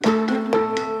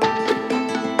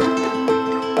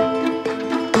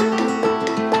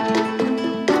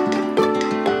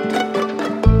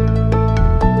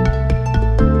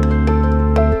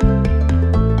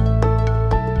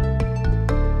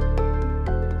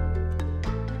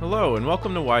Hello, and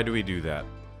welcome to Why Do We Do That,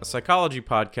 a psychology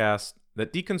podcast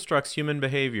that deconstructs human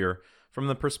behavior from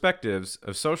the perspectives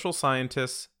of social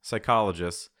scientists,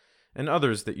 psychologists, and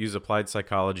others that use applied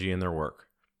psychology in their work.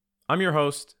 I'm your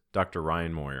host, Dr.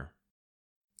 Ryan Moyer.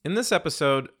 In this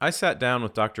episode, I sat down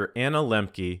with Dr. Anna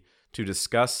Lembke to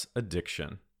discuss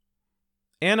addiction.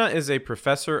 Anna is a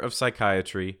professor of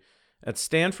psychiatry at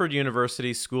Stanford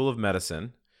University School of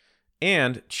Medicine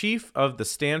and chief of the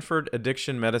Stanford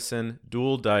Addiction Medicine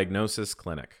Dual Diagnosis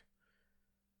Clinic.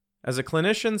 As a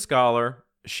clinician scholar,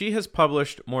 she has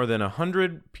published more than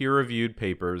 100 peer-reviewed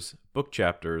papers, book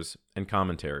chapters, and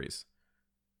commentaries.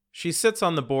 She sits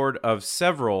on the board of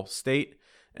several state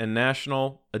and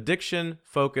national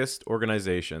addiction-focused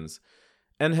organizations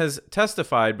and has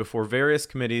testified before various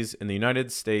committees in the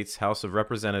United States House of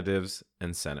Representatives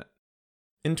and Senate.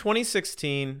 In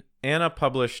 2016, Anna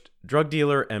published Drug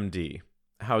Dealer MD,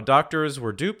 How Doctors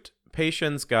Were Duped,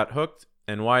 Patients Got Hooked,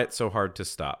 and Why It's So Hard to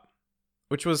Stop,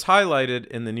 which was highlighted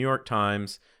in the New York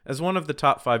Times as one of the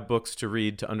top 5 books to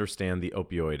read to understand the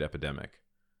opioid epidemic.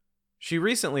 She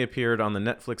recently appeared on the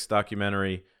Netflix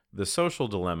documentary The Social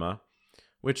Dilemma,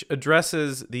 which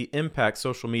addresses the impact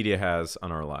social media has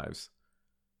on our lives.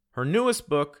 Her newest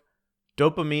book,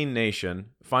 Dopamine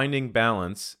Nation: Finding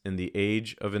Balance in the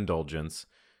Age of Indulgence,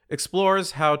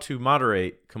 explores how to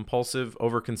moderate compulsive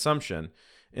overconsumption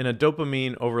in a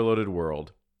dopamine-overloaded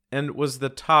world, and was the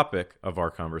topic of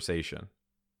our conversation.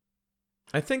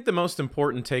 I think the most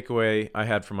important takeaway I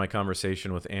had from my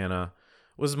conversation with Anna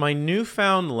was my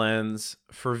newfound lens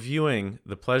for viewing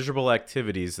the pleasurable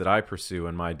activities that I pursue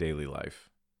in my daily life.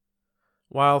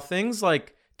 While things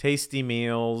like tasty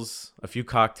meals, a few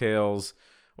cocktails,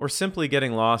 or simply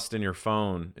getting lost in your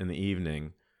phone in the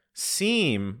evening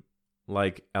seem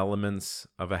like elements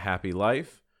of a happy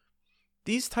life,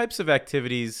 these types of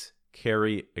activities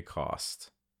carry a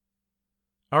cost.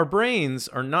 Our brains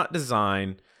are not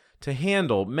designed to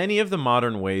handle many of the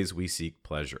modern ways we seek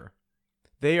pleasure.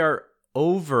 They are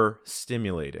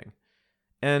overstimulating,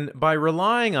 and by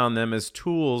relying on them as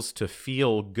tools to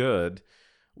feel good,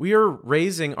 we are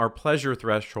raising our pleasure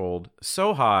threshold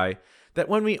so high that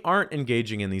when we aren't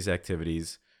engaging in these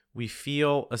activities, we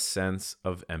feel a sense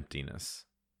of emptiness.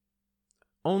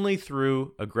 Only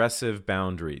through aggressive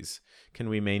boundaries can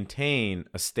we maintain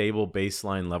a stable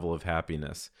baseline level of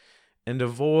happiness and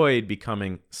avoid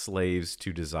becoming slaves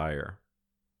to desire.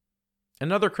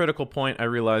 Another critical point I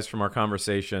realized from our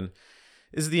conversation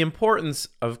is the importance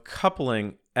of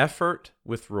coupling effort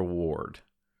with reward.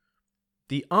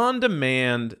 The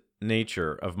on-demand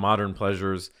nature of modern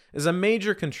pleasures is a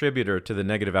major contributor to the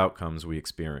negative outcomes we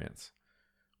experience.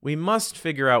 We must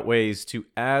figure out ways to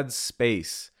add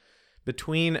space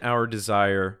between our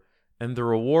desire and the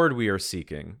reward we are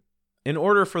seeking in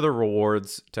order for the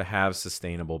rewards to have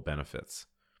sustainable benefits.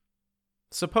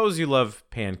 Suppose you love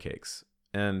pancakes,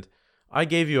 and I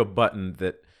gave you a button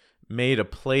that made a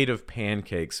plate of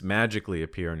pancakes magically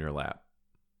appear in your lap.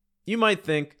 You might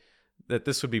think that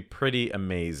this would be pretty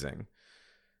amazing,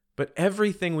 but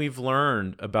everything we've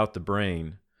learned about the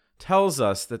brain tells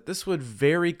us that this would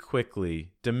very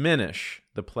quickly diminish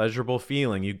the pleasurable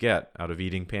feeling you get out of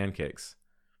eating pancakes.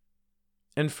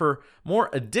 And for more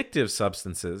addictive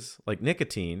substances like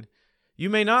nicotine,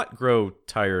 you may not grow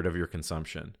tired of your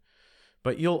consumption,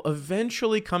 but you'll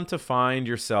eventually come to find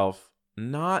yourself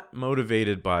not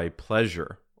motivated by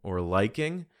pleasure or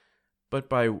liking, but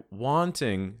by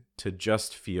wanting to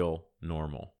just feel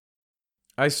normal.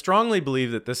 I strongly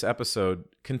believe that this episode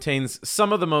contains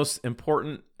some of the most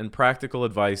important and practical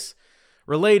advice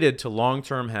related to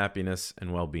long-term happiness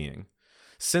and well-being.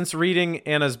 Since reading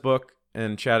Anna's book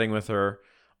and chatting with her,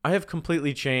 I have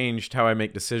completely changed how I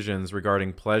make decisions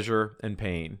regarding pleasure and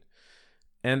pain.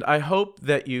 And I hope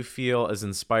that you feel as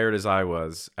inspired as I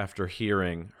was after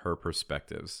hearing her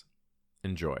perspectives.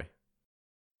 Enjoy.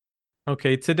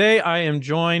 Okay, today I am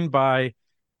joined by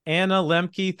Anna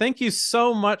Lembke. Thank you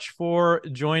so much for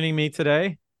joining me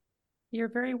today. You're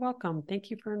very welcome. Thank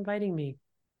you for inviting me.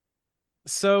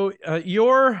 So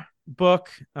your book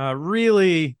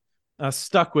really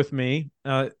stuck with me,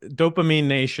 Dopamine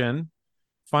Nation: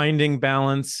 Finding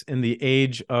Balance in the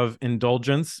Age of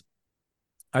Indulgence.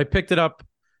 I picked it up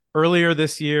earlier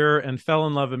this year and fell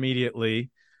in love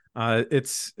immediately.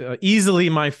 It's easily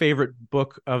my favorite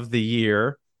book of the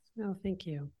year. Oh, thank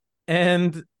you.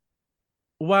 And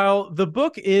while the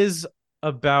book is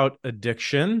about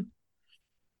addiction,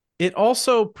 it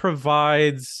also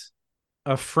provides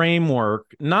a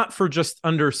framework, not for just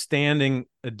understanding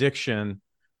addiction,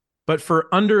 but for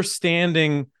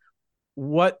understanding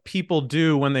what people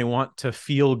do when they want to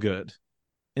feel good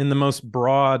in the most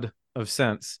broad of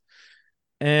sense.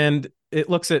 And it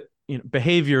looks at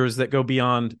behaviors that go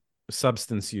beyond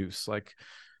substance use, like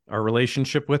our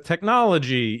relationship with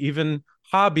technology. Even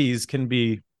hobbies can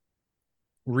be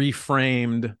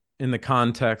reframed in the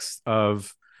context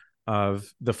of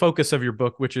the focus of your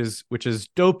book, which is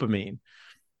dopamine.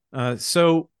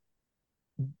 So,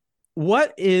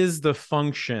 what is the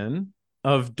function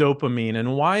of dopamine,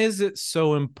 and why is it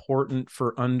so important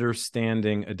for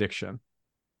understanding addiction?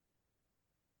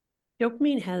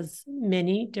 Dopamine has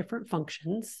many different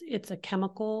functions. It's a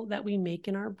chemical that we make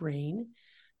in our brain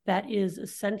that is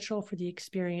essential for the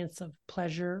experience of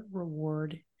pleasure,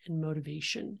 reward, and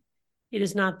motivation. It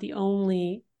is not the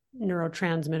only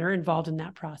neurotransmitter involved in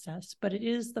that process, but it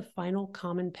is the final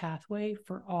common pathway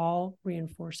for all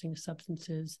reinforcing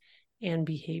substances and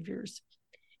behaviors.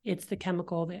 It's the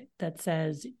chemical that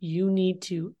says you need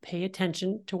to pay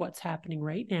attention to what's happening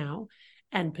right now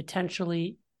and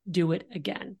potentially do it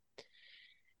again.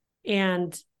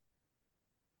 And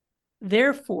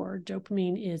therefore,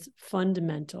 dopamine is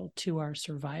fundamental to our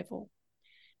survival,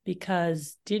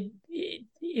 because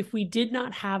if we did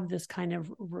not have this kind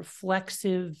of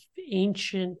reflexive,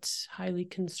 ancient, highly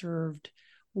conserved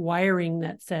wiring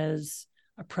that says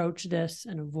approach this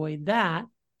and avoid that,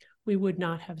 we would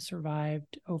not have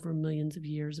survived over millions of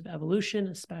years of evolution,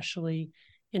 especially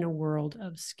in a world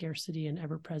of scarcity and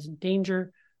ever-present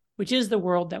danger, which is the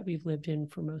world that we've lived in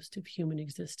for most of human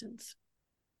existence.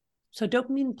 So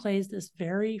dopamine plays this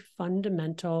very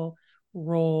fundamental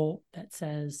role that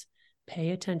says,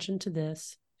 pay attention to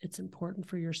this. It's important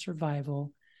for your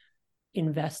survival.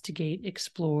 Investigate,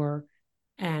 explore,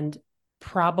 and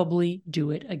probably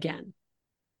do it again.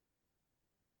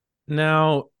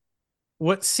 Now,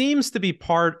 what seems to be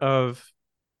part of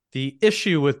the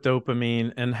issue with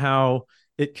dopamine and how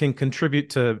it can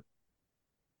contribute to,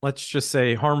 let's just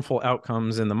say, harmful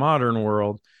outcomes in the modern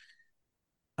world,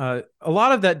 a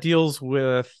lot of that deals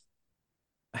with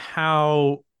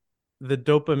how the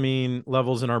dopamine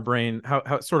levels in our brain, how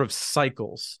it sort of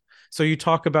cycles. So you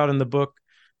talk about in the book,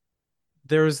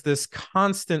 there's this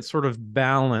constant sort of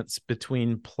balance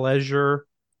between pleasure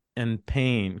and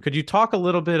pain. Could you talk a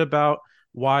little bit about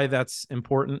why that's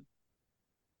important?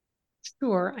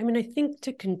 Sure. I mean, I think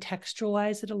to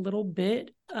contextualize it a little bit,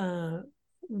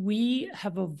 we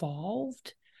have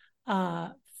evolved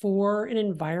for an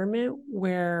environment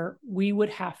where we would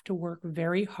have to work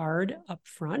very hard up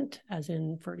front, as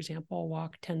in, for example,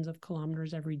 walk tens of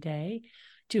kilometers every day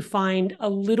to find a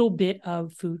little bit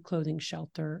of food, clothing,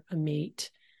 shelter, a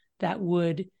mate that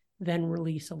would then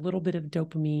release a little bit of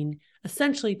dopamine,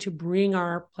 essentially to bring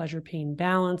our pleasure-pain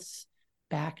balance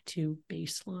back to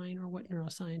baseline, or what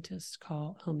neuroscientists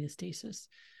call homeostasis.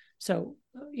 So,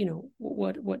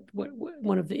 what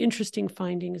one of the interesting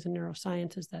findings in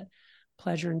neuroscience is that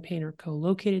pleasure and pain are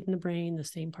co-located in the brain. The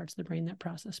same parts of the brain that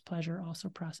process pleasure also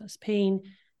process pain.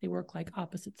 They work like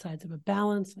opposite sides of a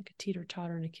balance, like a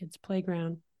teeter-totter in a kid's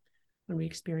playground. When we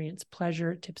experience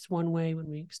pleasure, it tips one way. When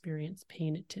we experience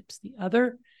pain, it tips the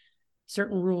other.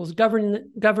 Certain rules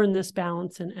govern this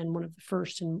balance, and one of the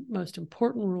first and most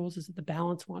important rules is that the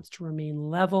balance wants to remain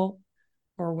level,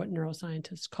 or what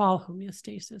neuroscientists call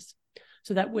homeostasis,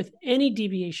 so that with any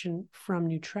deviation from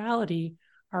neutrality,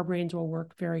 our brains will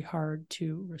work very hard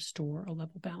to restore a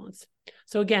level balance.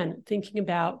 So again, thinking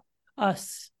about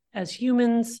us as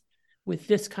humans with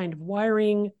this kind of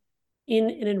wiring in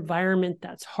an environment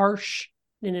that's harsh,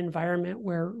 in an environment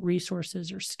where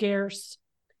resources are scarce,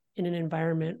 in an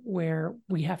environment where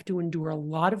we have to endure a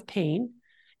lot of pain,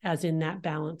 as in that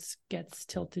balance gets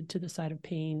tilted to the side of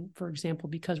pain, for example,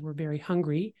 because we're very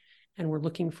hungry and we're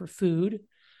looking for food.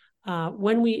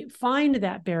 When we find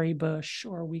that berry bush,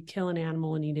 or we kill an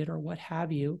animal and eat it, or what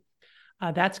have you,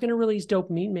 that's going to release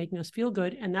dopamine, making us feel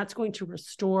good. And that's going to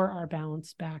restore our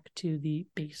balance back to the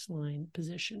baseline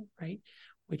position, right?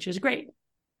 Which is great.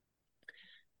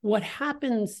 What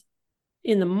happens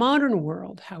in the modern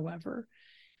world, however,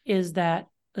 is that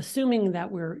assuming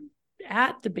that we're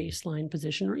at the baseline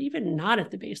position, or even not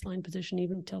at the baseline position,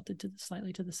 even tilted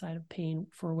slightly to the side of pain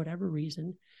for whatever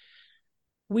reason,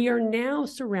 we are now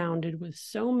surrounded with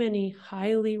so many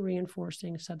highly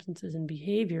reinforcing substances and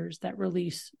behaviors that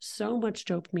release so much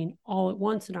dopamine all at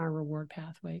once in our reward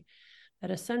pathway that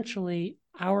essentially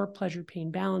our pleasure-pain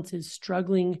balance is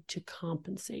struggling to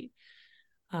compensate.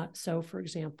 So, for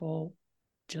example,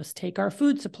 just take our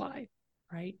food supply,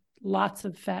 right? Lots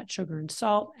of fat, sugar, and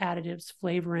salt, additives,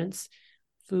 flavorants.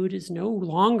 Food is no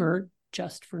longer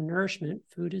just for nourishment.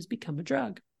 Food has become a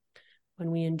drug. When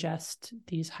we ingest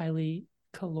these highly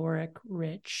caloric,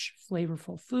 rich,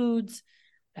 flavorful foods,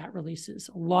 that releases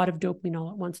a lot of dopamine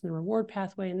all at once in the reward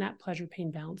pathway, and that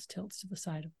pleasure-pain balance tilts to the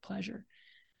side of pleasure.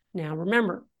 Now,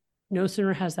 remember, No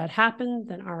sooner has that happened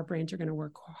than our brains are going to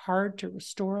work hard to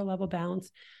restore a level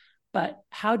balance. But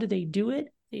how do they do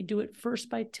it? They do it first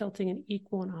by tilting an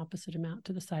equal and opposite amount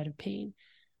to the side of pain.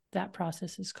 That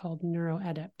process is called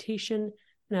neuroadaptation.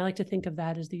 And I like to think of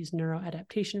that as these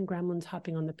neuroadaptation gremlins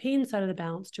hopping on the pain side of the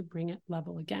balance to bring it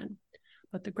level again.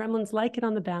 But the gremlins like it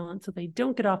on the balance, so they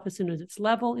don't get off as soon as it's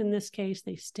level. In this case,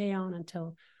 they stay on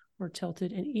until we're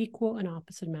tilted an equal and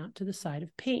opposite amount to the side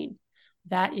of pain.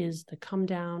 That is the come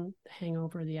down, the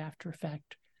hangover, the after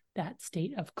effect, that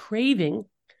state of craving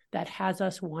that has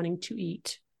us wanting to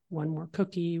eat one more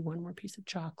cookie, one more piece of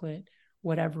chocolate,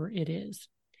 whatever it is.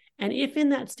 And if in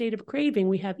that state of craving,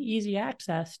 we have easy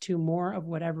access to more of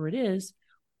whatever it is,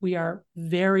 we are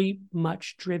very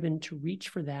much driven to reach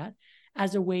for that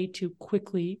as a way to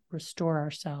quickly restore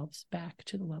ourselves back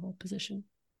to the level position.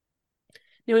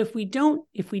 Now, if we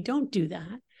don't do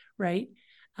that, right,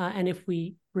 and if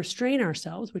we restrain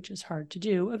ourselves, which is hard to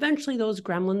do, eventually those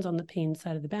gremlins on the pain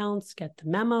side of the balance get the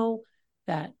memo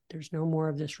that there's no more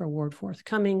of this reward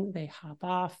forthcoming. They hop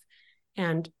off,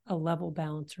 and a level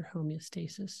balance or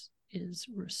homeostasis is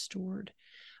restored.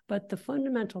 But the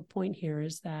fundamental point here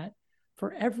is that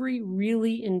for every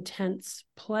really intense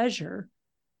pleasure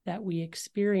that we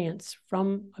experience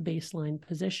from a baseline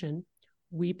position,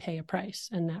 we pay a price,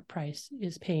 and that price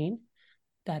is pain.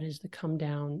 That is the come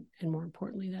down, and more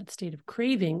importantly, that state of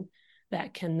craving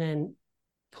that can then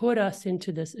put us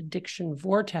into this addiction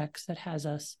vortex that has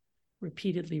us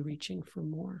repeatedly reaching for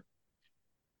more.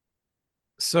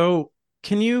 So,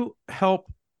 can you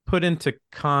help put into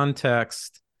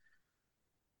context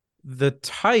the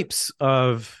types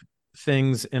of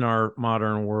things in our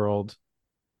modern world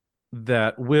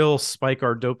that will spike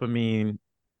our dopamine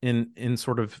in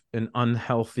sort of an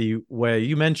unhealthy way?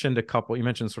 You mentioned a couple. You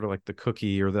mentioned sort of like the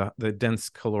cookie or the dense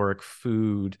caloric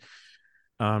food.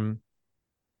 Right.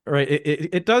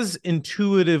 It does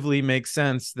intuitively make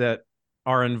sense that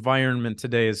our environment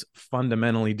today is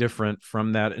fundamentally different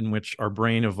from that in which our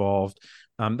brain evolved.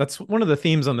 That's one of the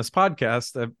themes on this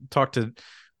podcast. I've talked to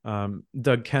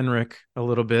Doug Kenrick a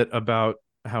little bit about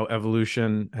how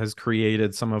evolution has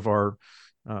created some of our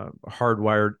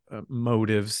hardwired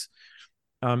motives.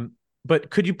 But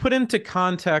could you put into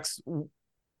context,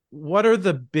 what are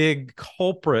the big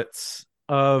culprits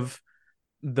of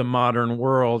the modern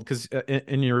world? Because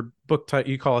in your book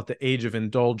title, you call it the age of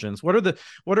indulgence. What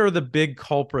are the big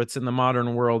culprits in the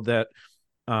modern world that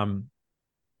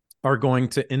are going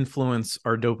to influence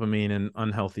our dopamine in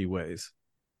unhealthy ways?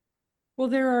 Well,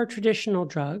 there are traditional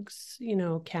drugs,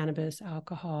 cannabis,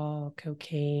 alcohol,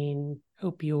 cocaine,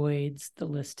 opioids. The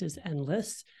list is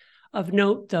endless. Of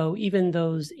note, though, even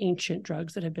those ancient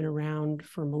drugs that have been around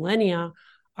for millennia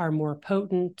are more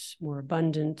potent, more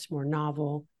abundant, more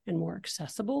novel, and more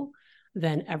accessible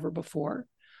than ever before.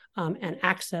 And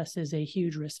access is a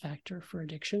huge risk factor for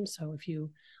addiction. So if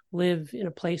you live in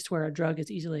a place where a drug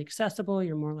is easily accessible,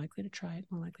 you're more likely to try it,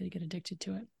 more likely to get addicted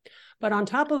to it. But on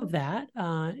top of that,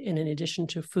 and in addition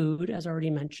to food, as already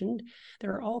mentioned,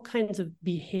 there are all kinds of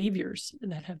behaviors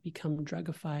that have become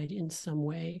drugified in some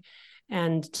way.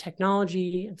 And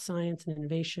technology and science and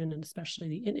innovation, and especially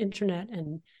the internet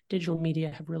and digital media,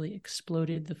 have really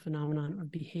exploded the phenomenon of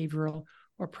behavioral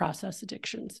or process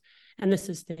addictions. And this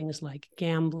is things like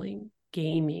gambling,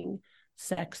 gaming,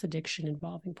 sex addiction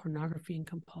involving pornography and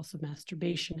compulsive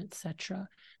masturbation, etc.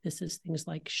 This is things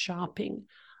like shopping.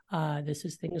 This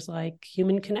is things like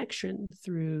human connection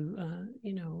through,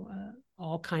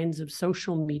 all kinds of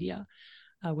social media,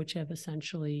 which have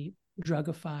essentially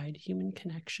drugified human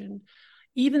connection.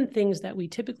 Even things that we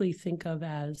typically think of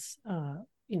as,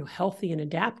 healthy and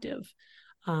adaptive,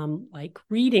 like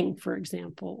reading, for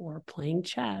example, or playing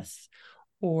chess,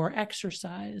 or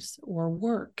exercise, or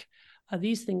work.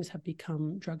 These things have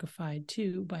become drugified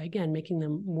too by, again, making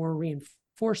them more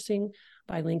reinforcing,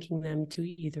 by linking them to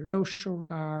either social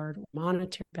regard or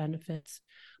monetary benefits,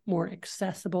 more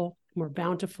accessible, more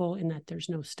bountiful in that there's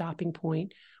no stopping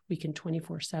point. We can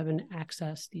 24/7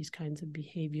 access these kinds of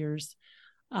behaviors,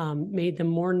 made them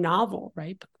more novel,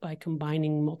 right? By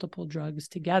combining multiple drugs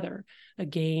together, a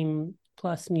game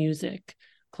plus music,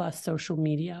 plus social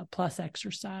media, plus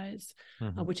exercise,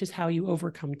 which is how you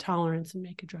overcome tolerance and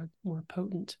make a drug more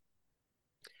potent.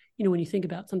 When you think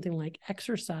about something like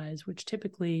exercise, which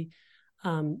typically,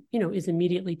 is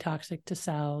immediately toxic to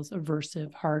cells,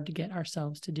 aversive, hard to get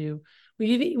ourselves to do. We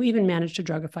even managed to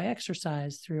drugify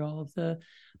exercise through all of the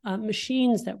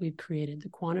machines that we've created, the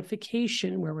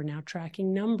quantification, where we're now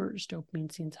tracking numbers.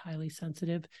 Dopamine seems highly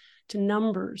sensitive to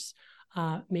numbers.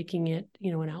 making it,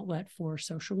 an outlet for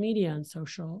social media and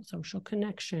social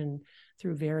connection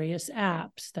through various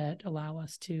apps that allow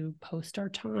us to post our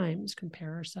times,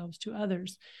 compare ourselves to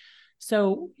others.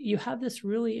 So you have this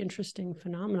really interesting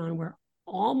phenomenon where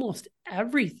almost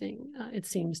everything, it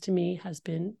seems to me, has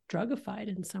been drugified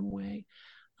in some way,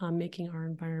 making our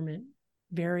environment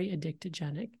very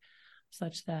addictogenic,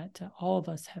 such that all of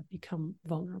us have become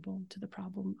vulnerable to the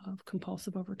problem of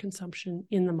compulsive overconsumption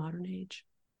in the modern age.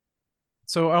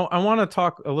 So I want to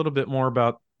talk a little bit more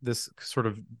about this sort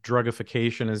of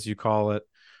drugification, as you call it.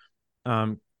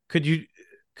 Could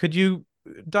you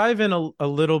dive in a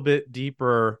little bit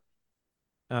deeper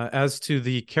as to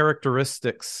the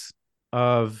characteristics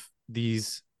of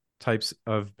these types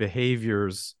of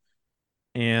behaviors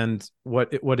and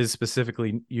what is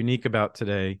specifically unique about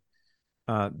today?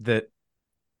 That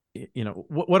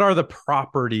what are the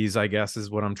properties, I guess, is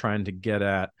what I'm trying to get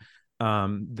at,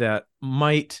 that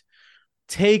might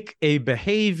take a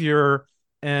behavior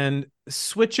and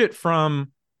switch it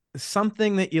from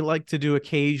something that you like to do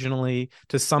occasionally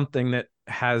to something that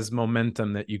has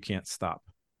momentum that you can't stop.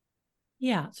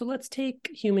 Yeah. So let's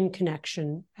take human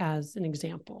connection as an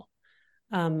example.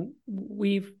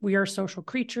 We are social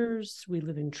creatures. We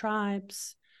live in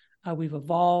tribes. We've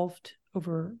evolved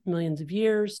over millions of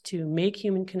years to make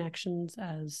human connections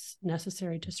as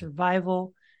necessary to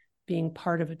survival. Being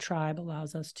part of a tribe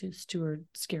allows us to steward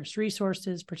scarce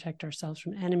resources, protect ourselves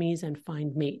from enemies, and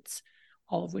find mates,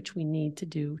 all of which we need to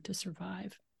do to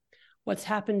survive. What's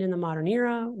happened in the modern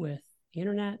era with the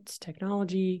internet,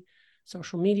 technology,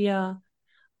 social media,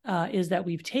 is that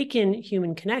we've taken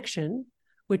human connection,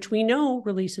 which we know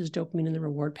releases dopamine in the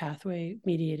reward pathway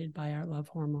mediated by our love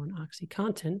hormone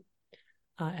oxytocin,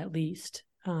 at least,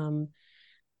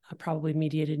 probably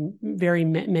mediated in very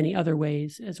many other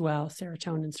ways as well.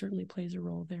 Serotonin certainly plays a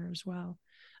role there as well.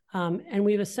 And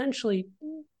we've essentially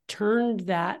turned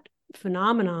that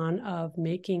phenomenon of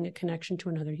making a connection to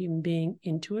another human being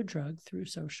into a drug through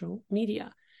social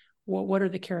media. What are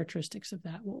the characteristics of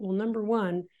that? Well, number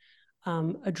one,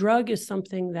 a drug is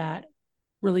something that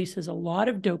releases a lot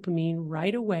of dopamine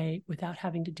right away without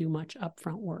having to do much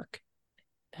upfront work.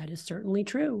 That is certainly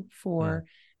true for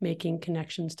making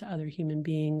connections to other human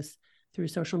beings through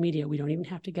social media. We don't even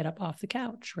have to get up off the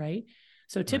couch, right?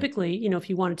 So typically, if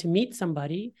you wanted to meet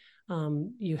somebody,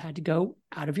 you had to go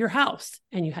out of your house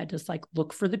and you had to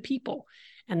look for the people.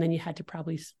 And then you had to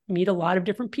probably meet a lot of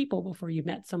different people before you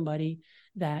met somebody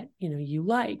that, you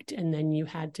liked. And then you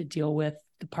had to deal with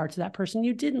the parts of that person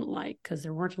you didn't like because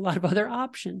there weren't a lot of other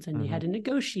options, and you had to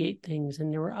negotiate things,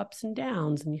 and there were ups and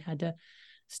downs, and you had to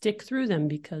stick through them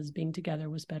because being together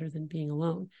was better than being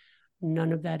alone.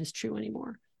 None of that is true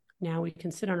anymore. Now we can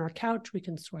sit on our couch, we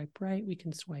can swipe right, we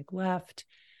can swipe left.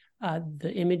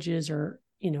 The images are,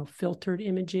 filtered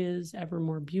images, ever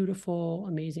more beautiful,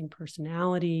 amazing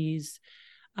personalities.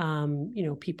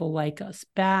 People like us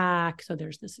back. So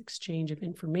there's this exchange of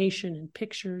information and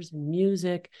pictures and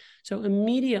music. So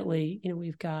immediately,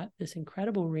 we've got this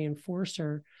incredible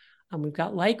reinforcer. We've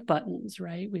got like buttons,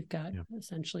 right? We've got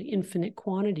essentially infinite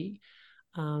quantity.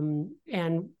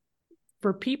 And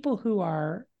for people who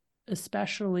are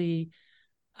especially,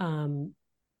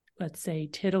 let's say,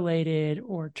 titillated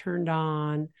or turned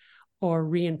on or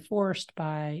reinforced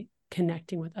by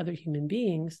connecting with other human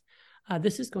beings,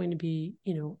 this is going to be,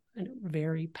 a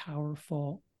very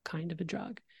powerful kind of a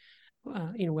drug.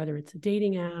 Whether it's a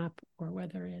dating app or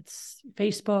whether it's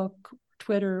Facebook,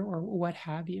 Twitter, or what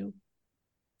have you.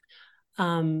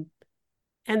 And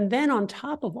then on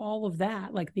top of all of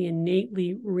that, the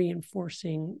innately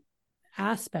reinforcing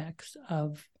aspects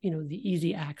of, the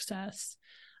easy access,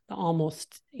 the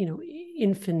almost,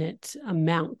 infinite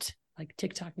amount, like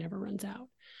TikTok never runs out,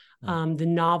 the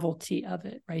novelty of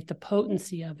it, right? The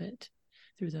potency of it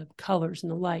through the colors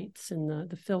and the lights and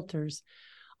the filters.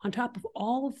 On top of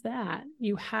all of that,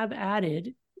 you have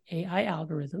added AI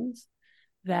algorithms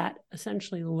that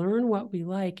essentially learn what we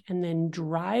like and then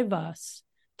drive us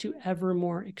to ever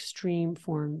more extreme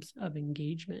forms of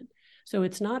engagement. So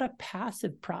it's not a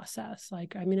passive process.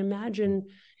 Imagine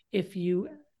if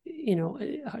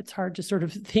it's hard to sort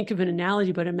of think of an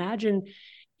analogy, but imagine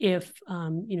if,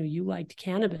 you liked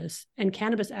cannabis and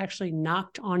cannabis actually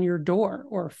knocked on your door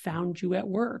or found you at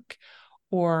work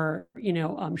or,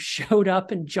 showed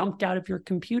up and jumped out of your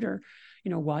computer,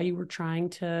 while you were trying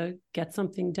to get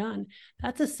something done.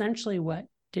 That's essentially what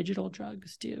digital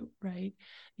drugs do, right?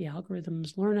 The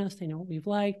algorithms learn us. They know what we've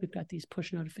liked. We've got these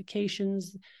push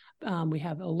notifications. We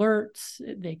have alerts.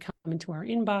 They come into our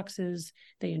inboxes.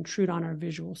 They intrude on our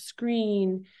visual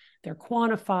screen. they're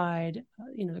quantified.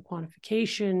 The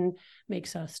quantification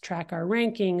makes us track our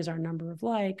rankings, our number of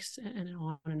likes, and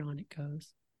on it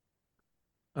goes.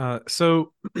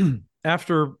 So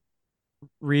after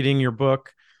reading your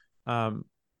book,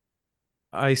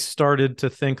 I started to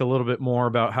think a little bit more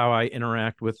about how I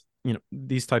interact with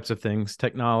these types of things,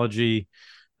 technology,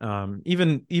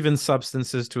 even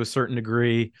substances to a certain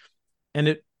degree,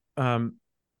 and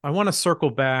I want to circle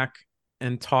back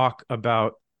and talk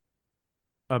about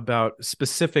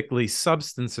specifically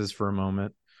substances for a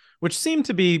moment, which seem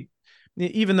to be,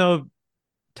 even though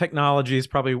technology is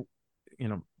probably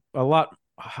a lot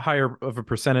higher of a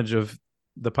percentage of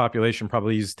the population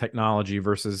probably use technology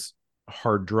versus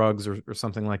hard drugs or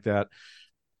something like that.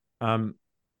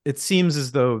 It seems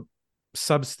as though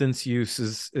substance use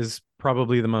is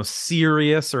probably the most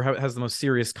serious, or has the most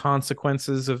serious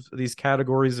consequences of these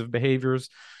categories of behaviors.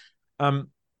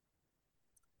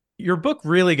 Your book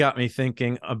really got me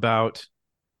thinking about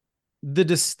the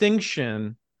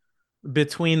distinction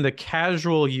between the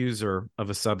casual user of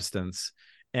a substance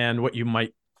and what you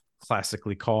might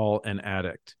classically call an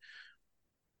addict.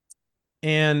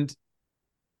 And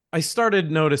I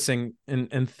started noticing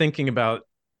and thinking about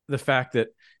the fact that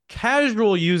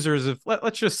casual users of,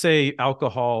 let's just say,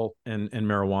 alcohol and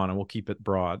marijuana, we'll keep it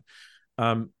broad.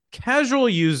 Casual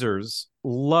users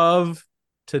love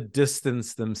to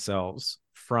distance themselves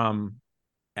from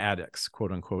addicts,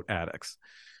 quote unquote addicts.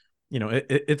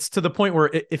 It's to the point where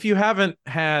if you haven't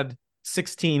had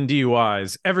 16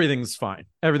 DUIs, everything's fine.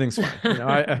 Everything's fine.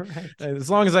 Right. As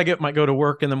long as I go to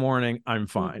work in the morning, I'm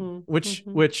fine.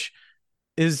 Mm-hmm. Which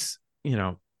is,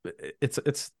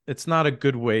 it's not a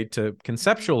good way to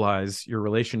conceptualize your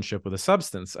relationship with a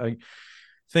substance. I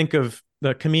think of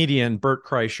the comedian Bert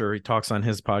Kreischer. He talks on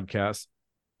his podcast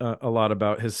a lot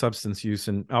about his substance use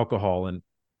and alcohol, and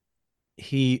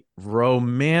he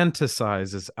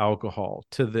romanticizes alcohol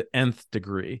to the nth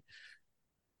degree.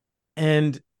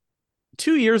 And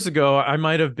 2 years ago, I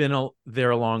might have been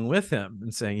there along with him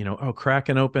and saying,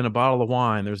 cracking open a bottle of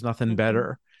wine, there's nothing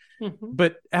better. Mm-hmm.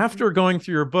 But after going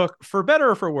through your book, for better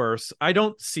or for worse, I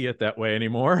don't see it that way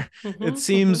anymore. Mm-hmm. It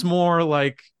seems more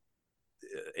like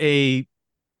the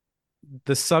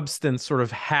substance sort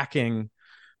of hacking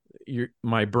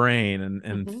my brain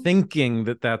and thinking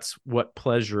that that's what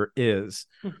pleasure is.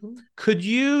 Could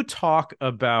you talk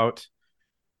about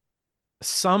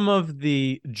some of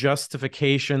the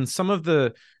justification, some of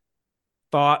the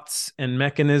thoughts and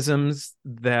mechanisms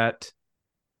that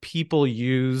people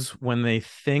use when they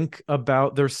think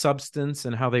about their substance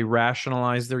and how they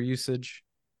rationalize their usage?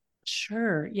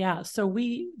 Sure. Yeah. So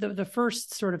the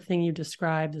first sort of thing you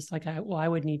described is like, I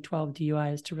would need 12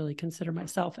 DUIs to really consider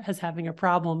myself as having a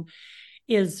problem,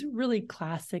 is really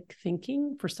classic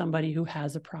thinking for somebody who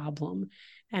has a problem.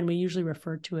 And we usually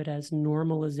refer to it as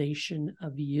normalization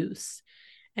of use.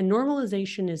 And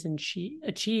normalization is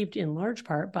achieved in large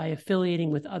part by affiliating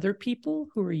with other people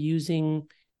who are using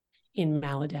in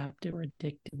maladaptive or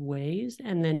addictive ways,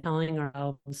 and then telling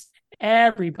ourselves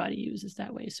everybody uses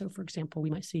that way. So, for example, we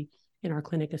might see in our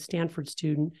clinic a Stanford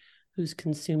student who's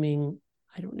consuming,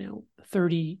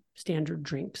 30 standard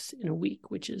drinks in a week,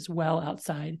 which is well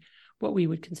outside what we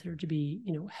would consider to be,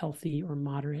 healthy or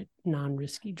moderate,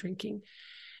 non-risky drinking.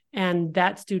 And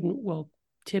that student will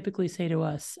typically say to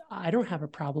us, I don't have a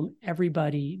problem.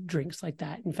 Everybody drinks like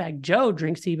that. In fact, Joe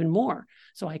drinks even more.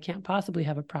 So I can't possibly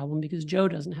have a problem because Joe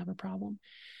doesn't have a problem.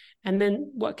 And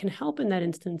then what can help in that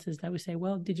instance is that we say,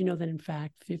 well, did you know that in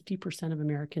fact 50% of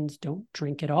Americans don't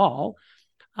drink at all?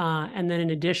 And then an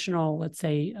additional, let's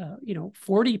say,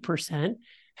 40%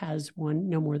 has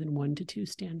no more than 1 to 2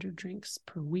 standard drinks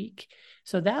per week.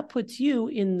 So that puts you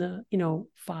in the,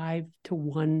 5 to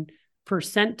 1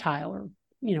 percentile, or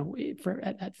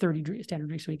at 30 standard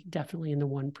drinks a week, definitely in the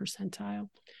 1 percentile.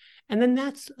 And then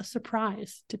that's a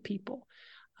surprise to people.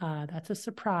 That's a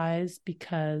surprise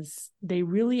because they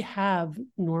really have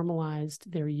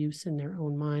normalized their use in their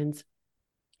own minds,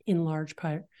 in large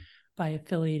part by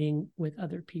affiliating with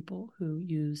other people who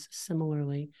use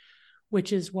similarly,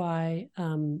 which is why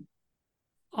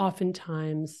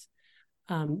oftentimes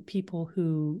people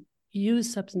who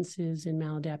use substances in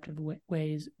maladaptive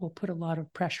ways will put a lot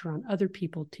of pressure on other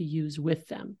people to use with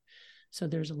them. So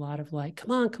there's a lot of like,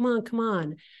 come on, come on, come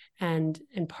on. And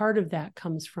part of that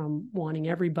comes from wanting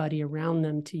everybody around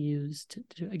them to use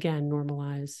to again,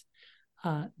 normalize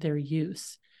their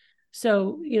use.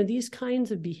 So, these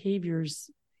kinds of behaviors,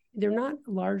 they're not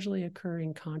largely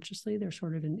occurring consciously. They're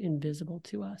sort of invisible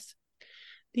to us.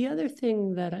 The other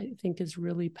thing that I think is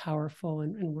really powerful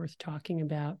and worth talking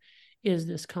about is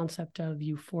this concept of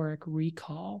euphoric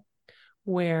recall,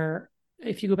 where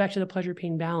if you go back to the pleasure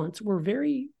pain balance, we're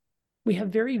very We have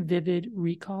very vivid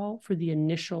recall for the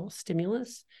initial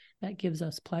stimulus that gives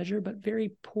us pleasure, but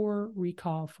very poor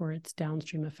recall for its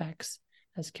downstream effects,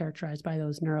 as characterized by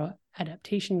those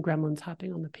neuroadaptation gremlins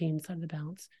hopping on the pain side of the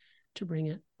balance to bring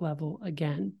it level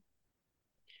again.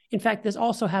 In fact, this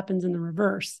also happens in the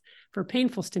reverse for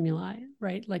painful stimuli,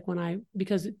 right? Like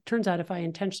because it turns out if I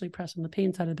intentionally press on the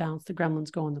pain side of the balance, the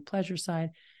gremlins go on the pleasure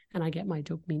side and I get my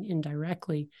dopamine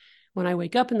indirectly. When I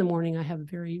wake up in the morning, I have a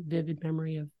very vivid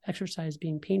memory of exercise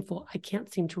being painful. I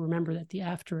can't seem to remember that the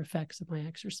after effects of my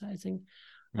exercising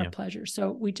are pleasure.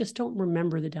 So we just don't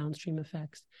remember the downstream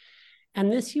effects. And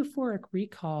this euphoric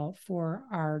recall for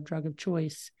our drug of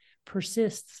choice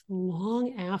persists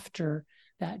long after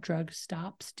that drug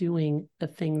stops doing the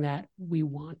thing that we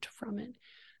want from it.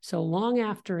 So long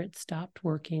after it stopped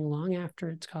working, long after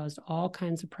it's caused all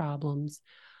kinds of problems,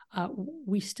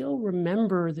 we still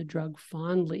remember the drug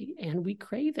fondly and we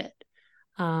crave it.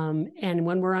 And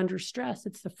when we're under stress,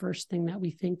 it's the first thing that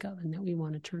we think of and that we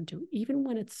want to turn to, even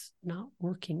when it's not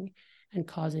working and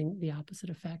causing the opposite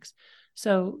effects.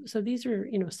 So these are,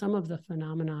 some of the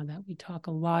phenomena that we talk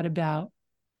a lot about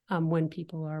when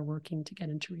people are working to get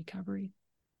into recovery.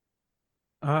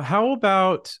 How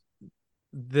about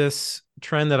this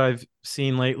trend that I've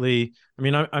seen lately? I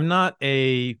mean, I'm not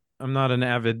an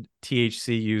avid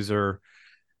THC user,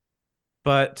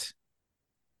 but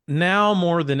now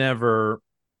more than ever,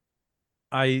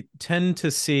 I tend to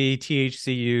see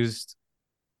THC used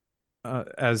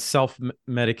as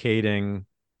self-medicating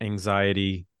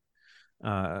anxiety,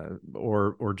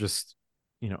 or just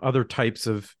other types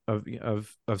of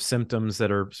symptoms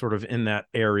that are sort of in that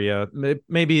area,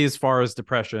 maybe as far as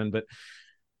depression. But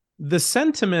the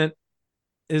sentiment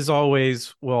is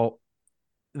always, well,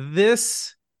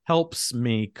 this helps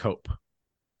me cope,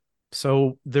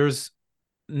 so there's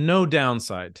no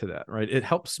downside to that, right? It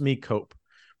helps me cope.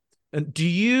 And do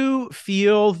you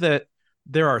feel that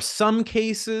there are some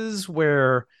cases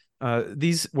where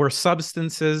where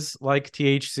substances like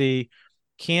THC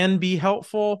can be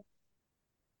helpful,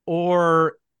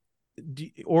 or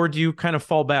do you kind of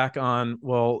fall back on,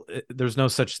 well, there's no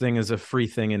such thing as a free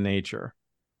thing in nature?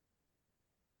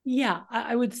 Yeah,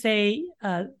 I would say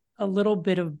a little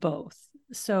bit of both.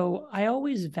 So I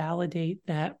always validate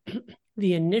that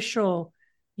the initial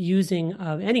using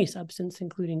of any substance,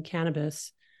 including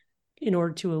cannabis, in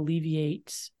order to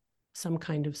alleviate some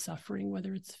kind of suffering,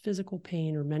 whether it's physical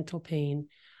pain or mental pain,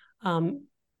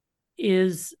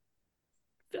 is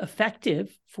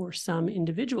effective for some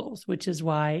individuals, which is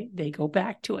why they go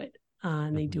back to it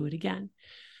and they do it again.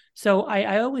 So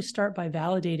I always start by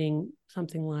validating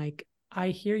something like, I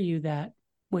hear you that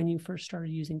when you first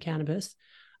started using cannabis,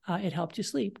 it helped you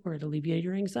sleep, or it alleviated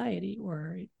your anxiety,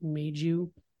 or it made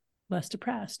you less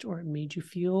depressed, or it made you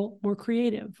feel more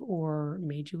creative, or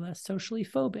made you less socially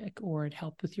phobic, or it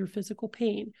helped with your physical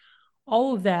pain.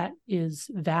 All of that is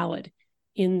valid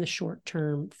in the short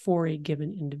term for a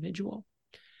given individual.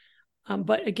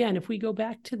 But again, if we go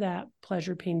back to that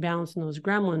pleasure pain balance and those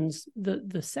gremlins,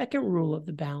 the second rule of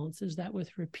the balance is that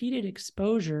with repeated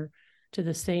exposure to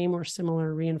the same or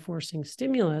similar reinforcing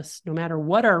stimulus, no matter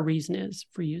what our reason is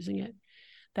for using it,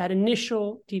 that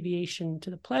initial deviation to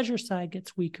the pleasure side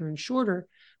gets weaker and shorter,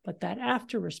 but that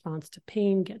after response to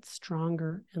pain gets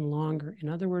stronger and longer. In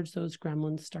other words, those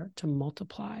gremlins start to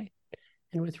multiply.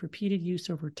 And with repeated use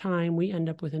over time, we end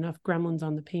up with enough gremlins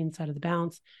on the pain side of the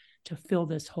balance to fill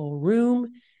this whole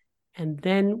room. And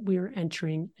then we're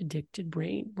entering addicted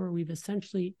brain, where we've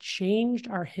essentially changed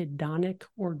our hedonic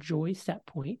or joy set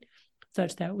point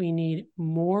such that we need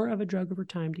more of a drug over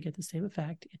time to get the same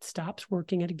effect. It stops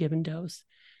working at a given dose.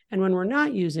 And when we're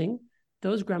not using,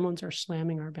 those gremlins are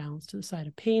slamming our balance to the side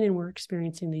of pain, and we're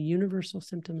experiencing the universal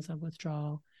symptoms of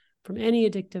withdrawal from any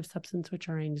addictive substance, which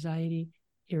are anxiety,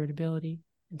 irritability,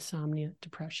 insomnia,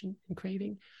 depression, and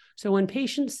craving. So when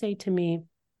patients say to me,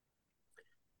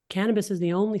 cannabis is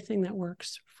the only thing that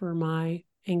works for my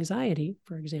anxiety,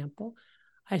 for example,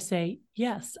 I say,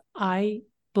 yes, I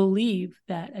believe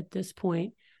that at this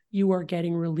point you are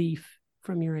getting relief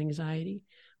from your anxiety.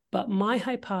 But my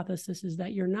hypothesis is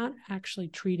that you're not actually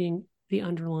treating the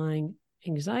underlying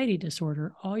anxiety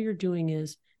disorder. All you're doing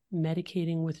is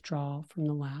medicating withdrawal from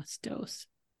the last dose.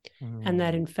 And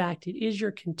that in fact, it is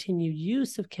your continued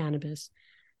use of cannabis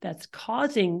that's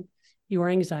causing your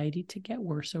anxiety to get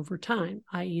worse over time,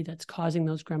 i.e. that's causing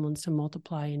those gremlins to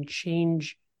multiply and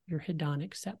change your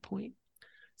hedonic set point,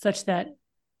 such that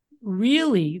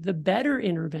really the better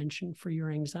intervention for your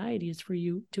anxiety is for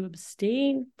you to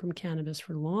abstain from cannabis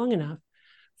for long enough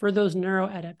for those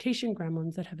neuroadaptation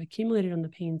gremlins that have accumulated on the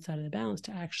pain side of the balance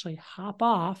to actually hop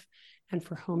off and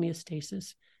for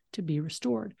homeostasis to be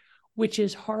restored. which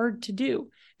is hard to do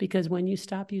because when you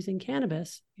stop using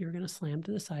cannabis, you're going to slam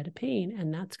to the side of pain,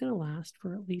 and that's going to last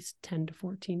for at least 10 to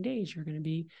 14 days. You're going to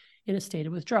be in a state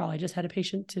of withdrawal. I just had a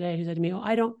patient today who said to me, "Oh,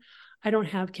 I don't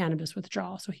have cannabis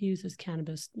withdrawal." So he uses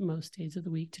cannabis most days of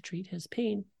the week to treat his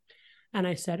pain. And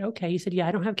I said, "Okay." He said, "Yeah,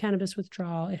 I don't have cannabis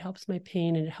withdrawal. It helps my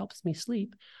pain and it helps me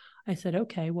sleep." I said,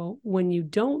 "Okay, well, when you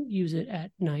don't use it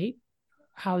at night,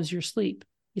 how's your sleep?"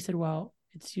 He said, "Well,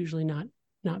 it's usually not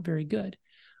very good."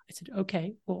 I said,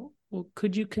 "Okay, well,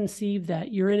 could you conceive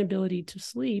that your inability to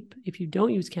sleep, if you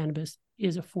don't use cannabis,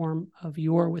 is a form of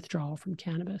your withdrawal from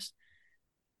cannabis?"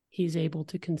 He's able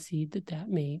to concede that that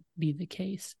may be the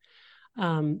case.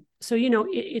 So,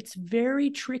 it's very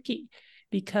tricky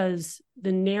because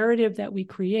the narrative that we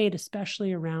create,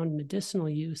 especially around medicinal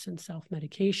use and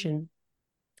self-medication,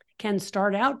 can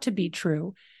start out to be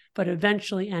true, but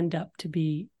eventually end up to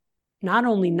be not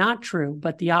only not true,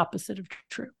 but the opposite of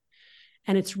true.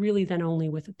 And it's really then only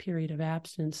with a period of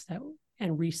abstinence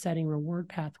and resetting reward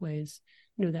pathways,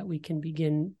 that we can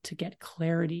begin to get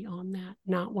clarity on that,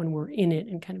 not when we're in it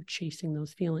and kind of chasing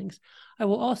those feelings. I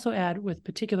will also add, with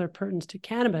particular pertinence to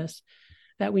cannabis,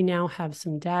 that we now have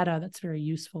some data that's very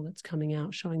useful that's coming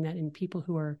out showing that in people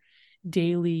who are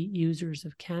daily users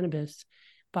of cannabis,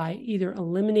 by either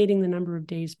eliminating the number of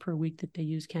days per week that they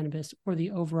use cannabis or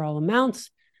the overall amounts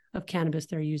of cannabis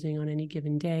they're using on any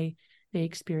given day, they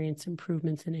experience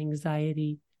improvements in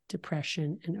anxiety,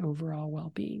 depression, and overall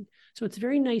well-being. So it's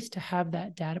very nice to have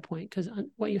that data point, because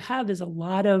what you have is a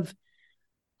lot of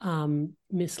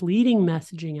misleading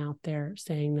messaging out there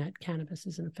saying that cannabis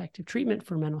is an effective treatment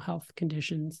for mental health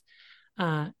conditions.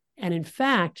 And in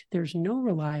fact, there's no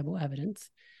reliable evidence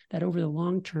that over the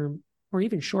long term, or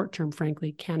even short term,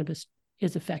 frankly, cannabis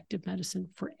is effective medicine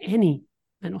for any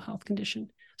mental health condition.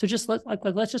 So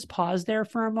let's just pause there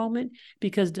for a moment,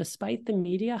 because despite the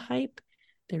media hype,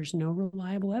 there's no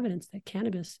reliable evidence that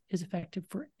cannabis is effective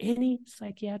for any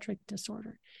psychiatric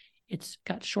disorder. It's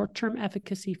got short-term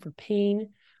efficacy for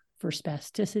pain, for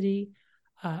spasticity,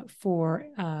 for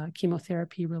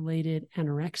chemotherapy-related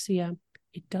anorexia.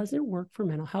 It doesn't work for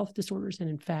mental health disorders, and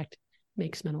in fact,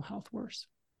 makes mental health worse.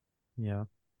 Yeah.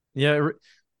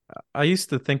 I used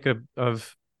to think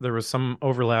of there was some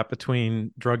overlap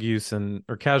between drug use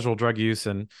or casual drug use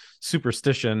and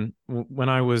superstition. When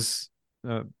I was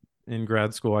in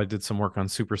grad school, I did some work on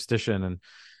superstition,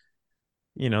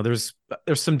 and there's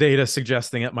some data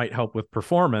suggesting it might help with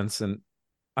performance. And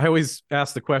I always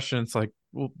ask the question, it's like,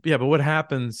 well, yeah, but what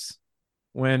happens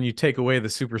when you take away the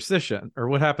superstition, or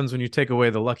what happens when you take away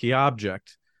the lucky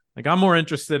object? Like, I'm more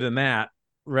interested in that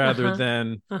rather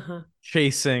than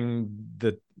chasing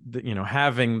the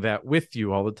having that with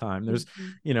you all the time. There's,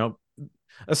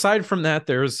 aside from that,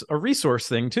 there's a resource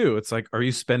thing too. It's like, are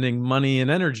you spending money and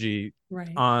energy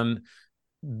on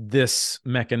this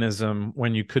mechanism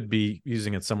when you could be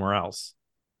using it somewhere else?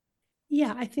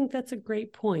 Yeah, I think that's a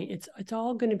great point. It's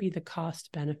all going to be the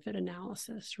cost benefit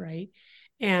analysis, right?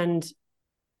 And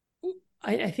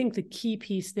I think the key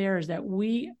piece there is that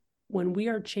when we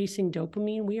are chasing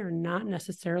dopamine, we are not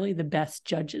necessarily the best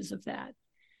judges of that.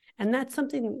 And that's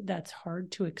something that's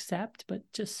hard to accept, but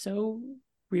just so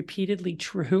repeatedly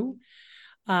true,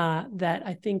 that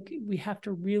I think we have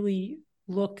to really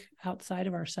look outside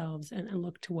of ourselves and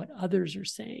look to what others are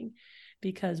saying.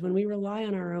 Because when we rely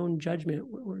on our own judgment,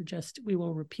 we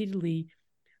will repeatedly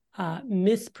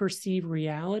misperceive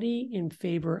reality in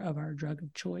favor of our drug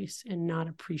of choice and not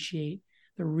appreciate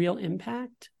the real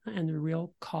impact and the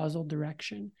real causal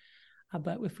direction.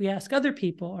 But if we ask other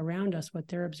people around us what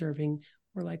they're observing,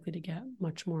 we're likely to get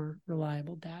much more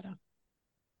reliable data.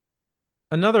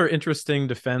 Another interesting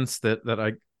defense that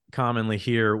I commonly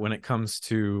hear when it comes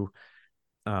to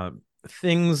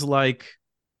things like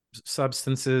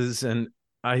substances, and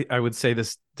I would say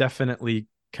this definitely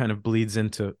kind of bleeds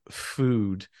into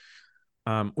food,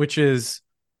 which is,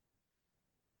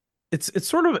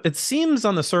 it seems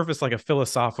on the surface like a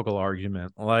philosophical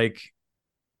argument. Like,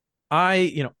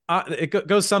 it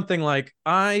goes something like,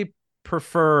 I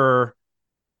prefer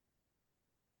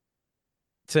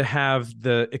to have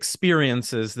the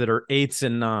experiences that are 8s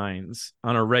and 9s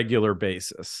on a regular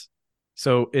basis.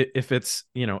 So if it's,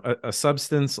 a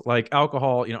substance like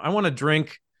alcohol, I want to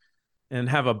drink and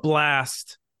have a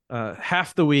blast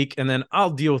half the week, and then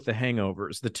I'll deal with the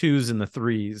hangovers, the 2s and the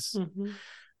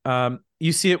 3s.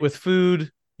 You see it with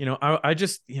food. I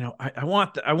just, I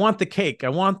want the cake. I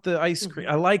want the ice cream.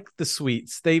 I like the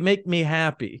sweets. They make me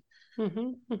happy.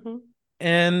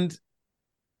 And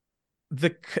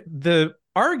the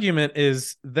argument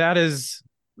is that is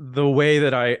the way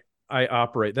that I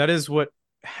operate. That is what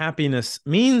happiness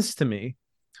means to me.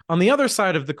 On the other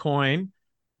side of the coin,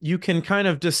 you can kind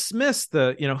of dismiss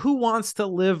the, who wants to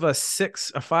live a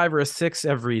 5 or a 6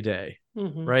 every day,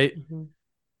 right?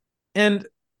 And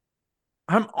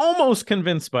I'm almost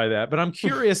convinced by that, but I'm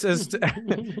curious as to,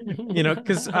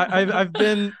 because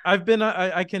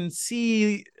I can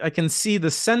see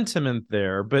the sentiment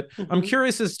there, but I'm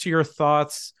curious as to your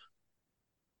thoughts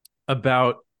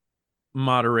about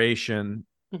moderation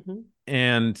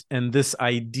and this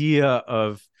idea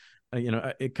of,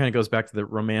 it kind of goes back to the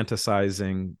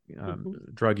romanticizing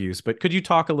drug use. But could you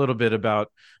talk a little bit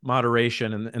about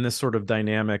moderation and this sort of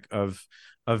dynamic of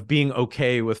being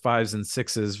okay with 5s and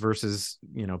 6s versus,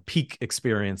 peak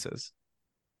experiences?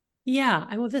 Yeah,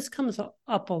 this comes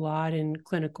up a lot in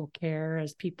clinical care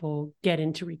as people get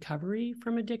into recovery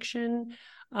from addiction.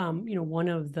 One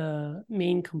of the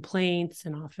main complaints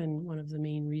and often one of the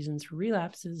main reasons for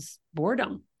relapse is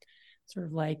boredom. Sort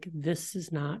of like, this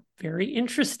is not very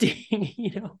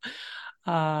interesting,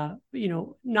 not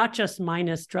just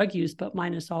minus drug use, but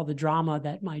minus all the drama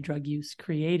that my drug use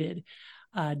created.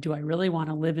 Do I really want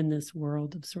to live in this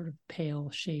world of sort of pale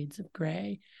shades of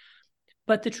gray?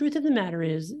 But the truth of the matter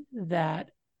is that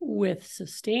with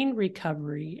sustained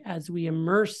recovery, as we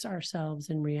immerse ourselves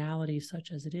in reality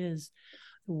such as it is,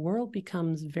 the world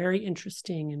becomes very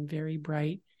interesting and very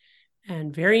bright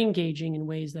and very engaging in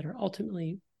ways that are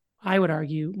ultimately, I would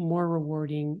argue, more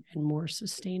rewarding and more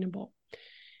sustainable.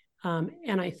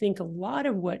 And I think a lot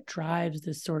of what drives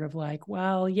this sort of like,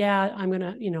 well, yeah, I'm going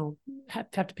to,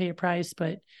 have to pay a price,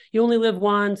 but you only live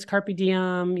once, carpe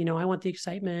diem, I want the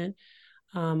excitement.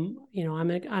 I'm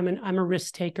a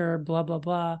risk taker, blah, blah,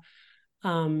 blah.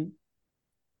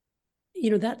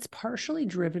 That's partially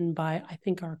driven by, I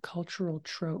think, our cultural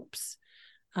tropes,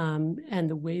 and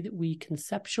the way that we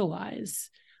conceptualize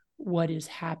what is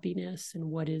happiness and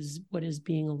what is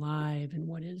being alive and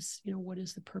what is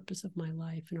the purpose of my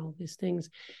life and all these things.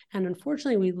 And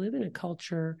unfortunately, we live in a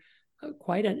culture with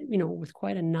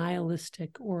quite a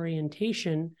nihilistic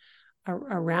orientation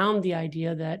around the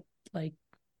idea that, like,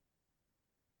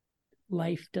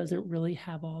 life doesn't really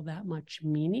have all that much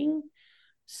meaning.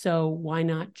 So why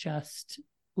not just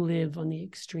live on the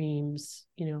extremes,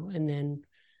 and then,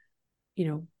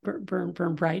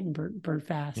 burn bright and burn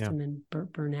fast, and then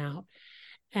burn out.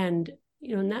 And,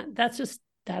 and that's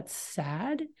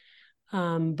sad.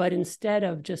 But instead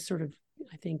of just sort of,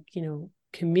 I think,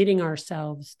 committing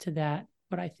ourselves to that,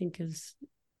 what I think is,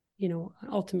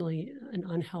 ultimately an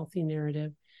unhealthy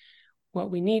narrative, what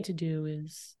we need to do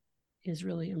is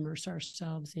really immerse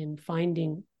ourselves in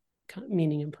finding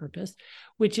meaning and purpose,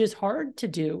 which is hard to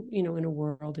do, in a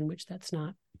world in which that's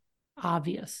not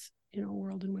obvious, a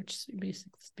world in which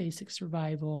basic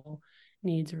survival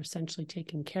needs are essentially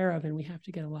taken care of, and we have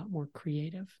to get a lot more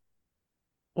creative.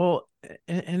 Well,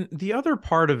 and the other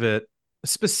part of it,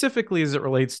 specifically as it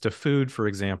relates to food, for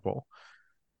example,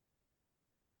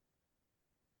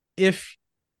 if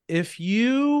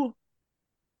you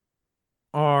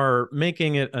are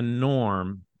making it a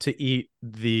norm to eat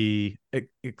the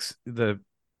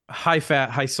high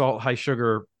fat, high salt, high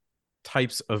sugar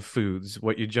types of foods,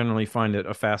 what you generally find at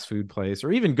a fast food place,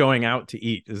 or even going out to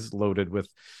eat is loaded with,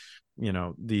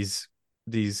 these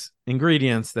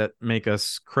ingredients that make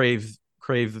us crave,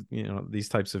 these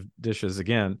types of dishes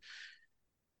again.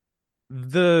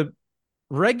 The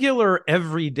regular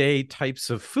everyday types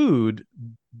of food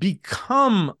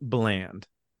become bland.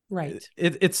 Right.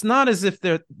 It's not as if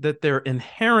they're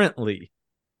inherently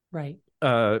right.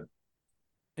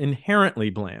 Inherently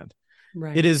bland.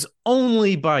 Right. It is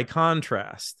only by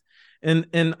contrast.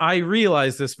 And I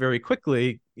realized this very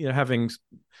quickly, having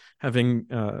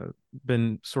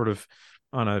been sort of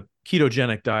on a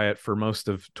ketogenic diet for most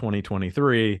of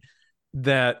 2023,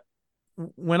 that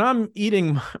when I'm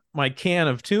eating my can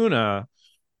of tuna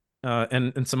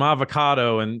and some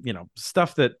avocado and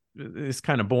stuff that is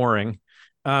kind of boring,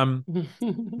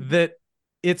 that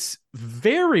it's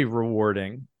very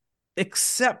rewarding,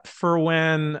 except for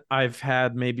when I've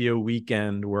had maybe a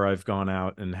weekend where I've gone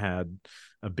out and had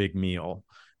a big meal.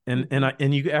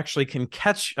 And you actually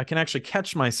I can actually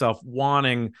catch myself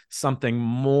wanting something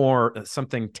more,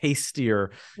 something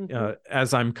tastier,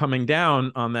 as I'm coming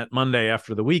down on that Monday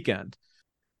after the weekend.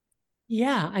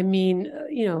 Yeah,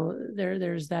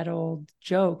 there's that old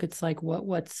joke. It's like,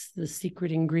 what's the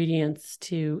secret ingredients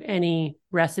to any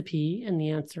recipe? And the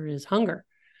answer is hunger.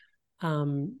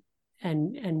 And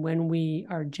when we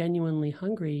are genuinely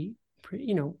hungry,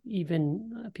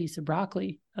 even a piece of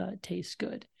broccoli tastes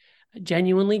good,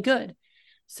 genuinely good.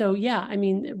 So yeah,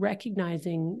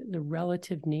 recognizing the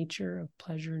relative nature of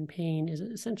pleasure and pain is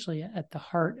essentially at the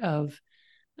heart of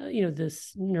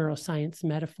this neuroscience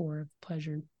metaphor of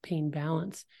pleasure and pain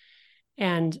balance.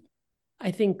 And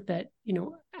I think that,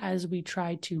 as we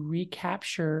try to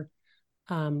recapture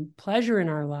pleasure in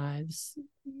our lives,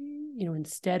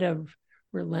 instead of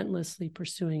relentlessly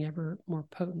pursuing ever more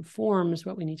potent forms,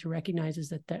 what we need to recognize is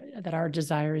that our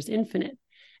desire is infinite,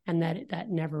 and that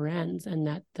never ends, and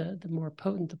that the more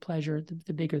potent the pleasure,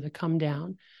 the bigger the come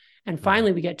down. And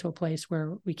finally, we get to a place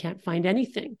where we can't find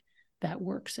anything that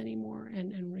works anymore.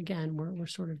 And again, we're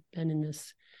sort of been in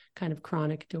this kind of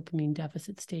chronic dopamine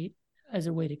deficit state as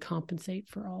a way to compensate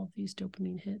for all of these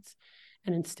dopamine hits.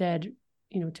 And instead,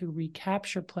 to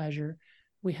recapture pleasure,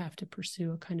 we have to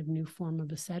pursue a kind of new form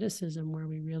of asceticism where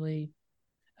we really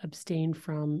abstain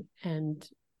from and,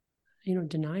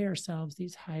 deny ourselves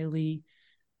these highly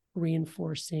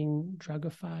reinforcing,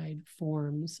 drugified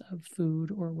forms of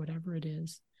food or whatever it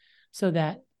is, so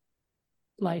that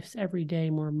life's everyday,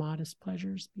 more modest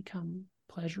pleasures become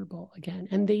pleasurable again.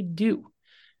 And they do.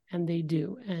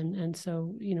 And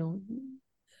so,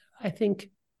 I think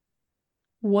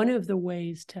one of the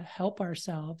ways to help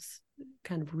ourselves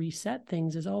kind of reset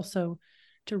things is also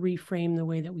to reframe the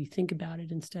way that we think about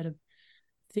it, instead of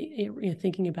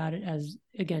thinking about it as,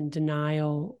 again,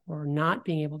 denial or not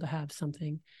being able to have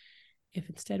something. If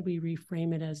instead we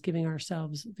reframe it as giving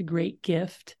ourselves the great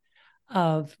gift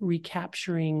of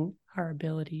recapturing our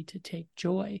ability to take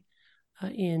joy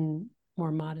in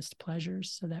more modest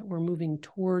pleasures, so that we're moving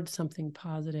towards something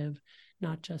positive,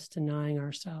 not just denying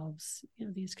ourselves,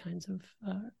 these kinds of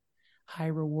high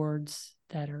rewards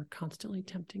that are constantly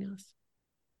tempting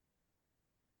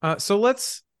us. So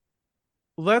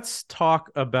let's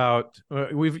talk about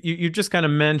you just kind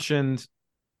of mentioned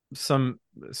some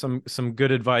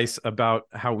good advice about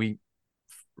how we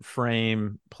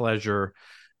frame pleasure.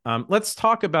 Let's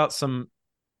talk about some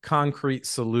concrete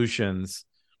solutions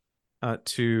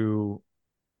to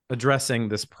addressing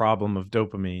this problem of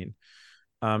dopamine.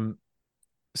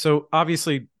 So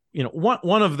obviously,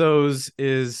 one of those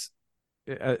is,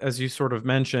 as you sort of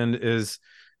mentioned, is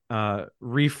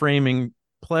reframing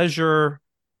pleasure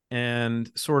and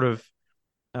sort of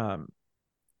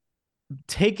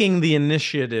taking the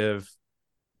initiative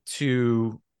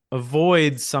to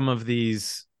avoid some of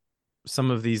these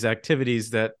activities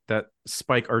that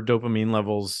spike our dopamine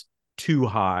levels too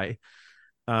high,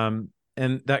 and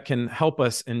that can help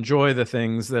us enjoy the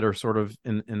things that are sort of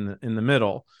in the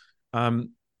middle.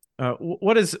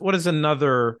 What is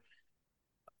another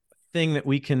thing that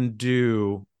we can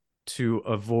do to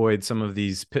avoid some of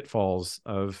these pitfalls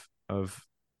of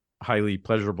highly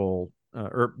pleasurable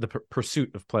or the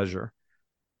pursuit of pleasure?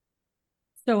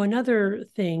 So another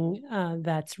thing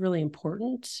that's really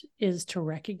important is to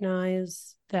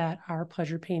recognize that our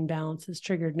pleasure-pain balance is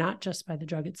triggered not just by the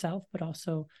drug itself, but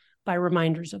also by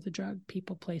reminders of the drug,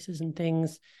 people, places, and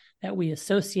things that we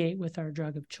associate with our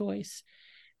drug of choice.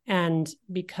 And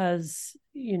because,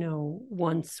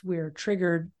 once we're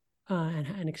triggered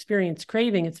and experience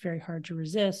craving, it's very hard to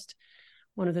resist.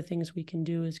 One of the things we can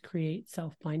do is create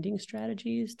self-binding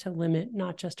strategies to limit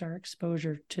not just our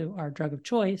exposure to our drug of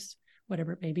choice,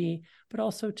 whatever it may be, but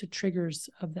also to triggers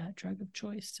of that drug of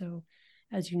choice. So,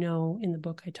 as you know, in the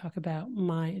book, I talk about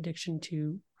my addiction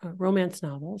to romance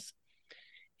novels.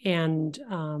 And,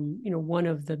 one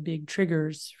of the big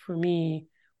triggers for me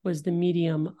was the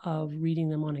medium of reading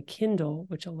them on a Kindle,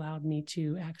 which allowed me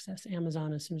to access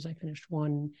Amazon as soon as I finished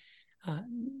one,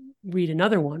 read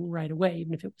another one right away,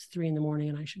 even if it was 3 a.m.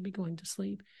 and I should be going to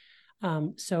sleep.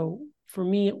 So for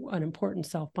me, an important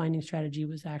self-binding strategy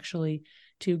was actually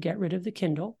to get rid of the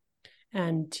Kindle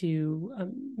and to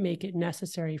make it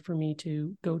necessary for me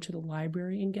to go to the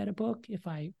library and get a book if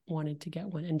I wanted to get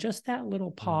one. And just that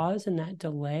little pause and that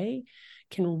delay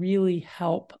can really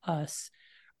help us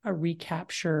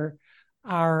recapture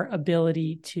our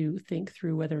ability to think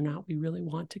through whether or not we really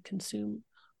want to consume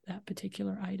that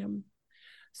particular item.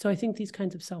 So I think these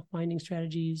kinds of self-binding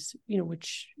strategies,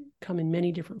 which come in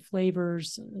many different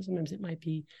flavors. Sometimes it might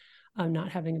be not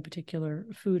having a particular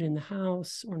food in the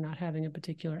house, or not having a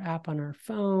particular app on our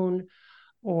phone,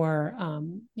 or,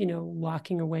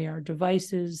 locking away our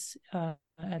devices at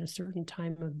a certain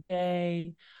time of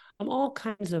day. All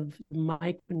kinds of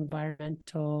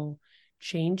microenvironmental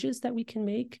changes that we can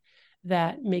make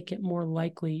that make it more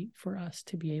likely for us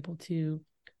to be able to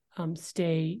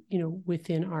stay,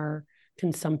 within our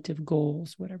consumptive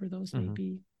goals, whatever those may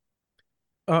be.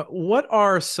 What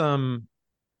are some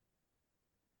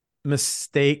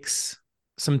mistakes,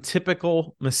 some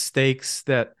typical mistakes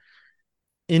that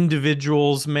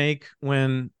individuals make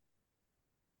when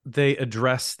they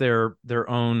address their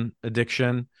own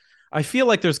addiction? I feel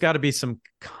like there's got to be some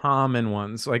common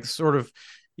ones, like sort of,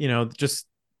 just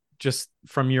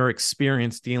from your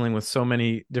experience dealing with so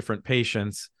many different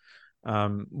patients.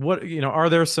 What, are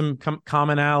there some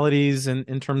commonalities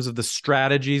in terms of the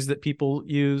strategies that people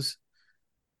use?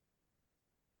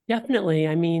 Definitely.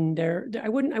 I mean, I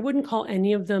wouldn't call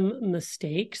any of them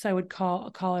mistakes. I would call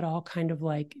it all kind of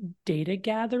like data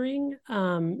gathering,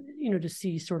 to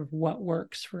see sort of what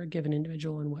works for a given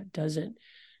individual and what doesn't.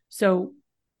 So,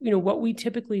 what we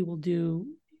typically will do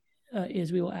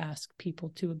is we will ask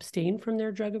people to abstain from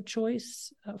their drug of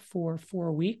choice for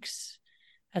 4 weeks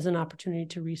as an opportunity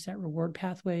to reset reward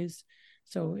pathways.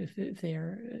 So if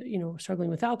they're struggling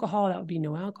with alcohol, that would be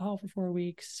no alcohol for 4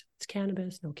 weeks. It's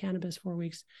cannabis, no cannabis 4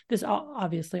 weeks. This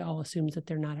obviously all assumes that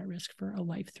they're not at risk for a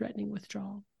life-threatening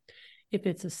withdrawal. If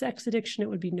it's a sex addiction, it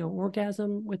would be no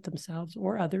orgasm with themselves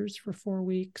or others for 4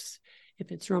 weeks.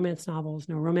 If it's romance novels,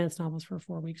 no romance novels for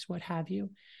 4 weeks, what have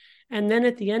you. And then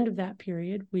at the end of that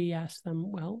period, we ask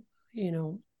them, well,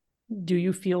 do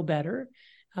you feel better?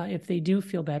 If they do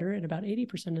feel better, and about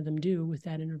 80% of them do with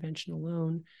that intervention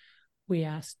alone, we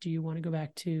ask, do you want to go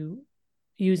back to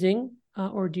using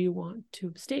or do you want to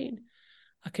abstain,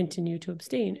 continue to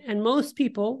abstain? And most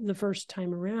people, the first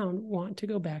time around, want to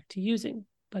go back to using,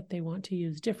 but they want to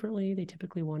use differently. They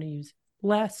typically want to use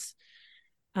less,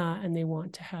 and they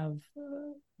want to have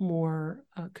more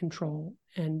control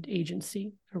and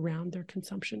agency around their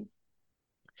consumption.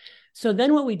 So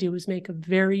then what we do is make a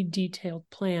very detailed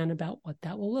plan about what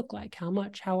that will look like, how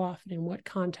much, how often, in what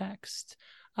context,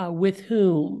 with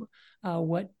whom,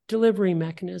 what delivery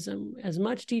mechanism, as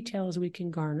much detail as we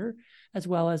can garner, as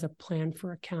well as a plan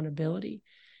for accountability.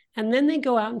 And then they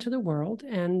go out into the world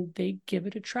and they give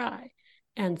it a try.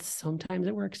 And sometimes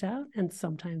it works out and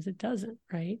sometimes it doesn't,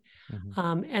 right?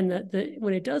 Mm-hmm. And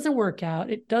when it doesn't work out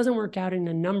in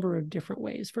a number of different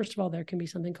ways. First of all, there can be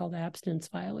something called abstinence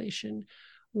violation,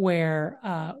 where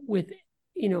with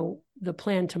the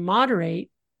plan to moderate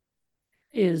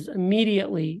is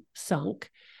immediately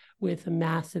sunk with a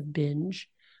massive binge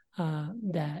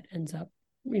that ends up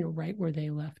right where they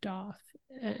left off.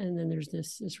 And then there's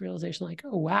this realization like,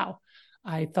 oh wow,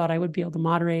 I thought I would be able to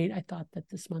moderate. I thought that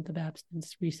this month of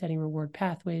abstinence, resetting reward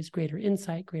pathways, greater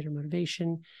insight, greater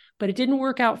motivation, but it didn't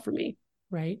work out for me,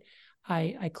 right?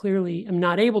 I clearly am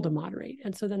not able to moderate.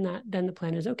 And so then the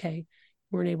plan is, okay,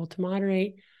 weren't able to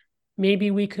moderate.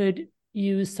 Maybe we could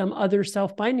use some other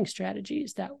self-binding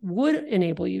strategies that would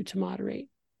enable you to moderate.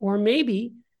 Or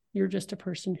maybe you're just a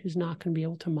person who's not going to be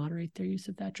able to moderate their use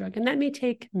of that drug. And that may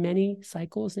take many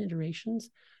cycles and iterations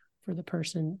for the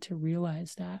person to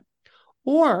realize that.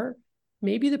 Or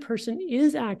maybe the person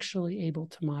is actually able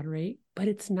to moderate, but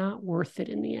it's not worth it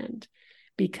in the end,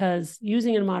 because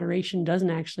using in moderation doesn't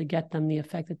actually get them the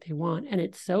effect that they want. And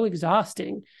it's so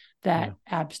exhausting that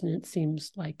abstinence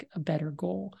seems like a better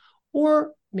goal.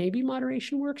 Or maybe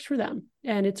moderation works for them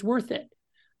and it's worth it.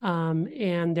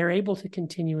 And they're able to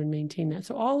continue and maintain that.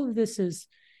 So all of this is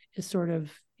sort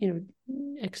of,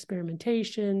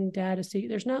 experimentation, data seek.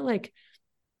 There's not like,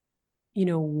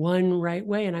 one right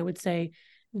way. And I would say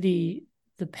the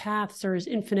paths are as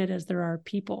infinite as there are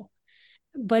people.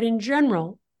 But in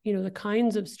general, the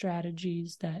kinds of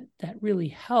strategies that really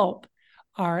help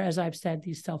are, as I've said,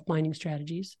 these self-binding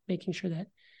strategies, making sure that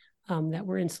that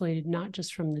we're insulated not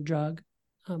just from the drug,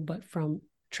 but from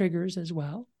triggers as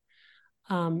well.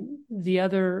 The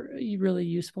other really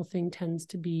useful thing tends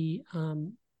to be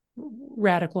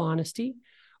radical honesty,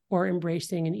 or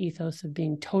embracing an ethos of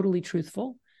being totally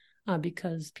truthful,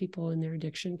 because people in their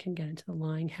addiction can get into the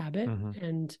lying habit. Mm-hmm.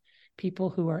 And people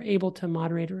who are able to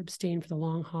moderate or abstain for the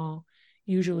long haul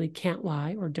usually can't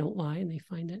lie or don't lie, and they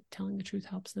find that telling the truth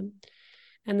helps them.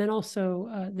 And then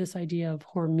also this idea of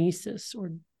hormesis,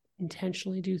 or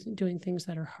intentionally doing things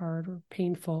that are hard or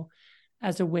painful,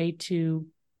 as a way to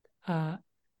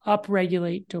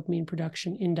upregulate dopamine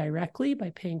production indirectly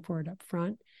by paying for it up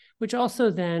front, which also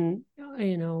then,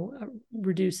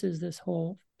 reduces this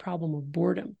whole problem of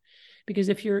boredom. Because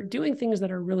if you're doing things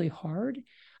that are really hard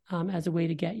as a way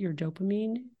to get your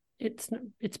dopamine,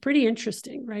 it's pretty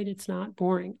interesting, right? It's not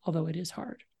boring, although it is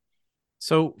hard.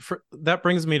 So that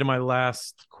brings me to my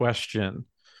last question,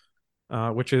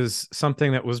 which is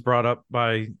something that was brought up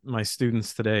by my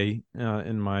students today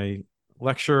in my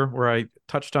lecture, where I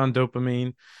touched on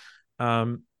dopamine,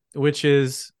 which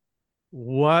is,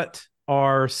 what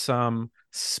are some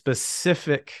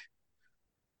specific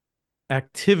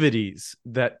activities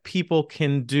that people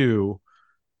can do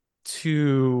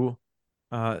to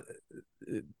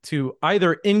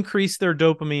either increase their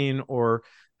dopamine, or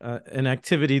an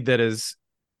activity that is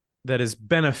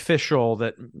beneficial,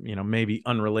 that may be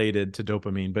unrelated to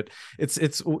dopamine, but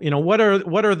it's what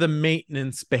are the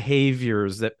maintenance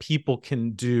behaviors that people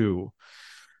can do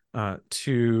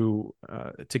to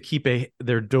keep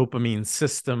their dopamine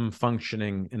system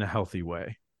functioning in a healthy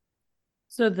way?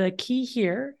 So the key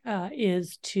here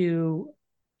is to,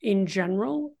 in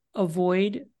general,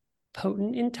 avoid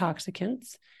potent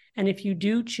intoxicants. And if you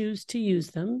do choose to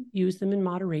use them in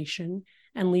moderation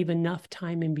and leave enough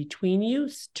time in between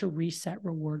use to reset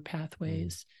reward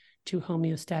pathways to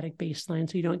homeostatic baseline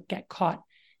so you don't get caught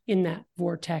in that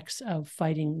vortex of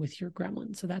fighting with your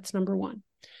gremlin. So that's number one.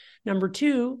 Number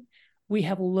two, we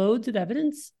have loads of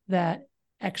evidence that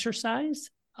exercise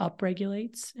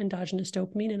upregulates endogenous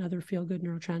dopamine and other feel-good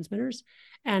neurotransmitters,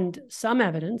 and some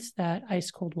evidence that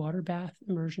ice-cold water bath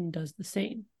immersion does the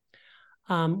same.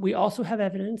 We also have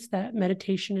evidence that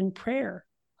meditation and prayer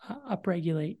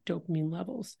upregulate dopamine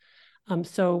levels.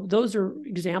 So those are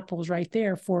examples right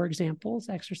there. 4 examples: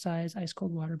 exercise,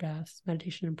 ice-cold water baths,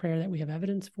 meditation and prayer that we have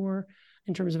evidence for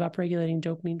in terms of upregulating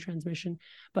dopamine transmission.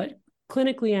 But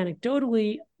clinically,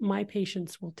 anecdotally, my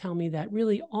patients will tell me that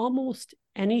really almost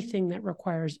anything that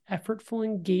requires effortful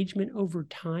engagement over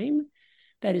time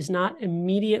that is not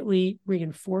immediately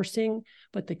reinforcing,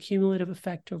 but the cumulative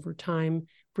effect over time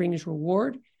brings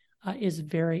reward, is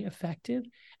very effective.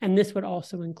 And this would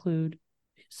also include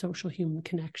social human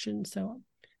connection. So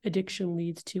addiction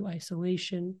leads to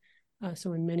isolation.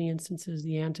 So in many instances,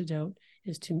 the antidote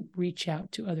is to reach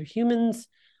out to other humans,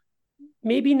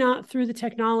 maybe not through the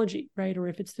technology, right? Or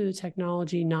if it's through the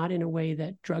technology, not in a way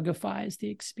that drugifies the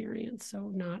experience.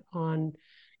 So not on,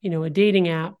 a dating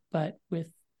app, but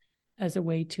as a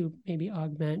way to maybe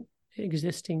augment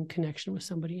existing connection with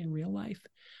somebody in real life.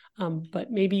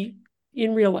 But maybe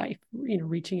in real life,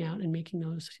 reaching out and making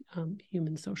those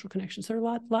human social connections. There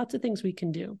are lots of things we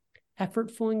can do.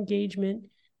 Effortful engagement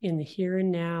in the here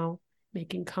and now,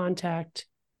 making contact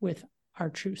with our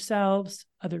true selves,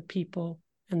 other people,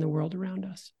 and the world around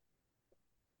us.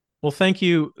 Well, thank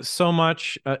you so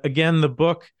much. Again, the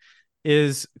book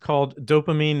is called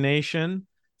Dopamine Nation: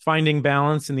 Finding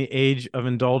Balance in the Age of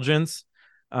Indulgence.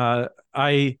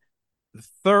 I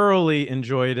thoroughly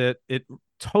enjoyed it. It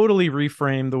totally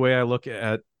reframed the way I look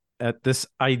at this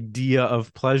idea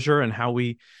of pleasure and how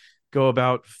we go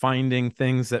about finding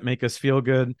things that make us feel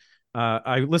good.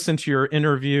 I listened to your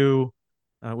interview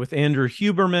with Andrew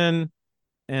Huberman,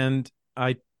 and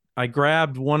I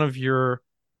grabbed one of your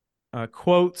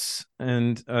quotes,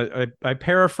 and I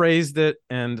paraphrased it,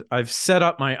 and I've set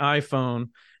up my iPhone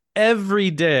every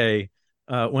day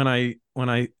when I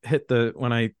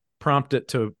prompt it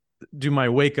to do my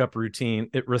wake up routine.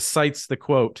 It recites the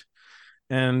quote,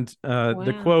 and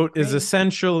the quote is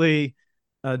essentially,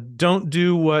 "Don't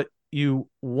do what you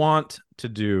want to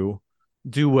do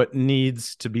what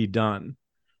needs to be done,"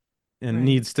 and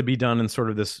needs to be done in sort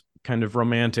of this kind of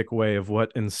romantic way of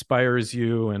what inspires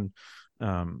you and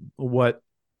what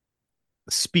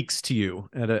speaks to you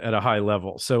at a high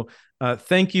level. So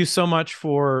thank you so much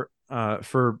for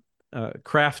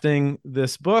crafting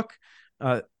this book.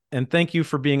 And thank you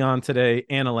for being on today,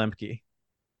 Anna Lembke.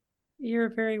 You're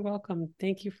very welcome.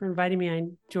 Thank you for inviting me. I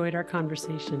enjoyed our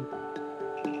conversation.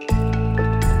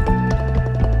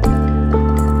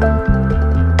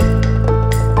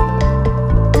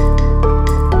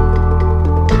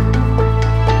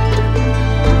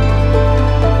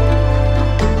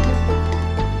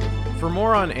 For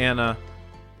more on Anna,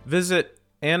 visit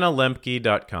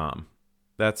annalembke.com.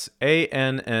 That's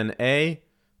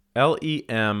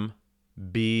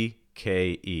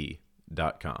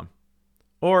ANNALEMBKE.com.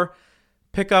 Or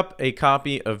pick up a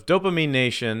copy of Dopamine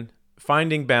Nation: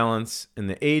 Finding Balance in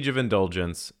the Age of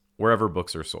Indulgence wherever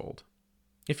books are sold.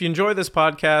 If you enjoy this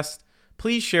podcast,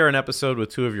 please share an episode with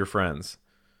 2 of your friends.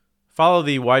 Follow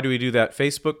the Why Do We Do That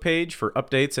Facebook page for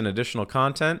updates and additional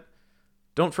content.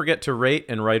 Don't forget to rate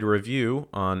and write a review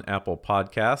on Apple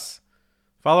Podcasts.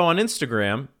 Follow on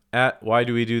Instagram at Why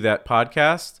Do We Do That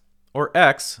Podcast, or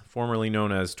X, formerly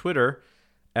known as Twitter,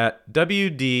 at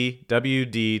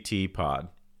WDWDTpod.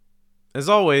 As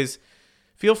always,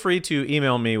 feel free to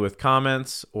email me with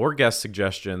comments or guest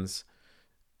suggestions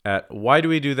at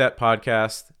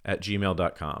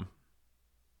whydowethatpodcast@gmail.com.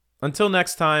 Until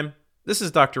next time, this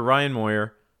is Dr. Ryan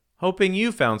Moyer, hoping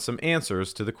you found some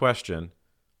answers to the question,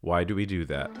 why do we do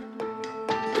that?